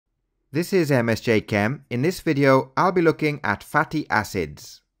This is MSJ Chem. In this video, I'll be looking at fatty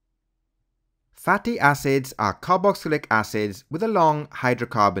acids. Fatty acids are carboxylic acids with a long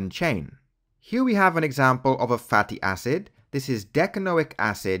hydrocarbon chain. Here we have an example of a fatty acid. This is decanoic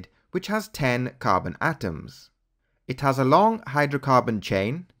acid, which has 10 carbon atoms. It has a long hydrocarbon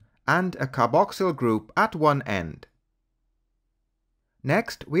chain and a carboxyl group at one end.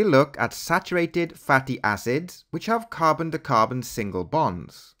 Next, we'll look at saturated fatty acids, which have carbon-to-carbon single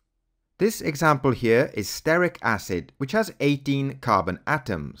bonds. This example here is stearic acid, which has 18 carbon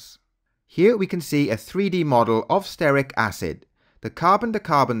atoms. Here we can see a 3D model of stearic acid. The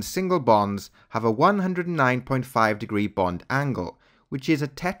carbon-to-carbon single bonds have a 109.5 degree bond angle, which is a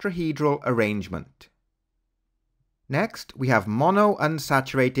tetrahedral arrangement. Next, we have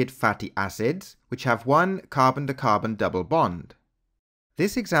monounsaturated fatty acids, which have one carbon-to-carbon double bond.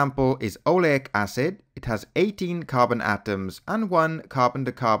 This example is oleic acid. It has 18 carbon atoms and one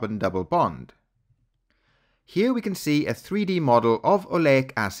carbon-to-carbon double bond. Here we can see a 3D model of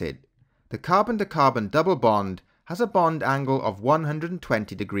oleic acid. The carbon-to-carbon double bond has a bond angle of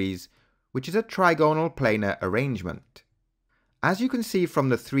 120 degrees, which is a trigonal planar arrangement. As you can see from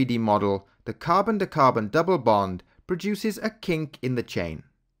the 3D model, the carbon-to-carbon double bond produces a kink in the chain.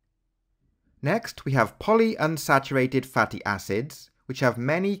 Next, we have polyunsaturated fatty acids, which have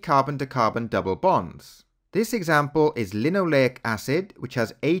many carbon-to-carbon double bonds. This example is linoleic acid, which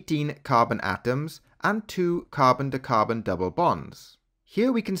has 18 carbon atoms and 2 carbon-to-carbon double bonds.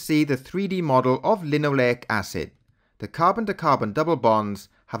 Here we can see the 3D model of linoleic acid. The carbon-to-carbon double bonds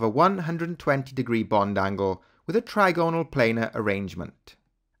have a 120 degree bond angle with a trigonal planar arrangement.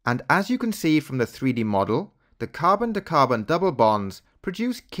 And as you can see from the 3D model, the carbon-to-carbon double bonds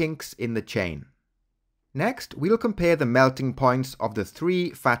produce kinks in the chain. Next, we'll compare the melting points of the three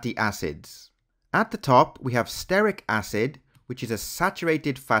fatty acids. At the top, we have stearic acid, which is a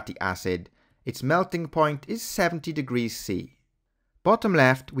saturated fatty acid. Its melting point is 70 degrees C. Bottom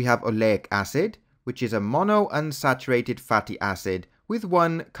left, we have oleic acid, which is a monounsaturated fatty acid with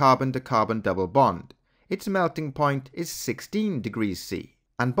one carbon-to-carbon double bond. Its melting point is 16 degrees C.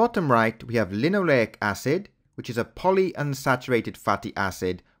 And bottom right, we have linoleic acid, which is a polyunsaturated fatty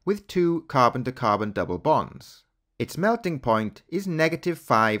acid with 2 carbon-to-carbon double bonds. Its melting point is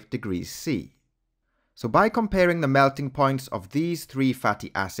 -5 degrees C. So by comparing the melting points of these three fatty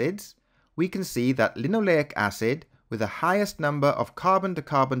acids, we can see that linoleic acid with the highest number of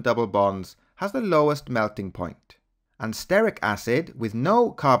carbon-to-carbon double bonds has the lowest melting point, and stearic acid with no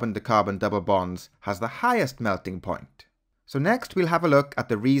carbon-to-carbon double bonds has the highest melting point. So next we'll have a look at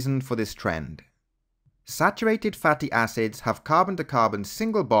the reason for this trend. Saturated fatty acids have carbon-to-carbon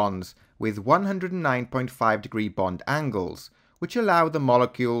single bonds with 109.5 degree bond angles, which allow the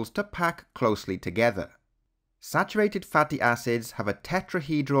molecules to pack closely together. Saturated fatty acids have a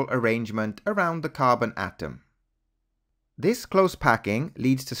tetrahedral arrangement around the carbon atom. This close packing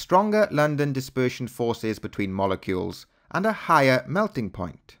leads to stronger London dispersion forces between molecules and a higher melting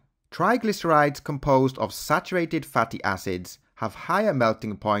point. Triglycerides composed of saturated fatty acids have higher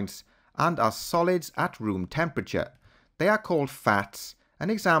melting points and are solids at room temperature. They are called fats. An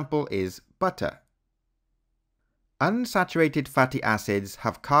example is butter. Unsaturated fatty acids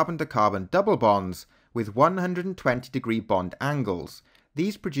have carbon-to-carbon double bonds with 120 degree bond angles.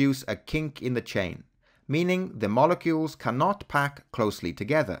 These produce a kink in the chain, meaning the molecules cannot pack closely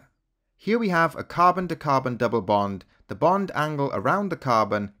together. Here we have a carbon-to-carbon double bond. The bond angle around the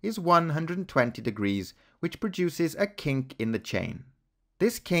carbon is 120 degrees, which produces a kink in the chain.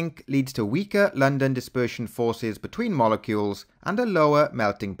 This kink leads to weaker London dispersion forces between molecules and a lower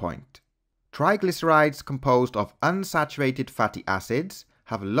melting point. Triglycerides composed of unsaturated fatty acids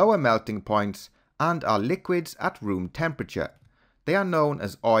have lower melting points and are liquids at room temperature. They are known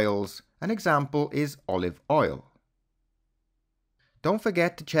as oils. An example is olive oil. Don't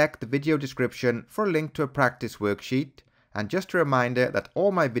forget to check the video description for a link to a practice worksheet, and just a reminder that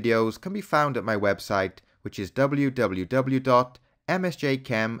all my videos can be found at my website, which is www.msjchem.com.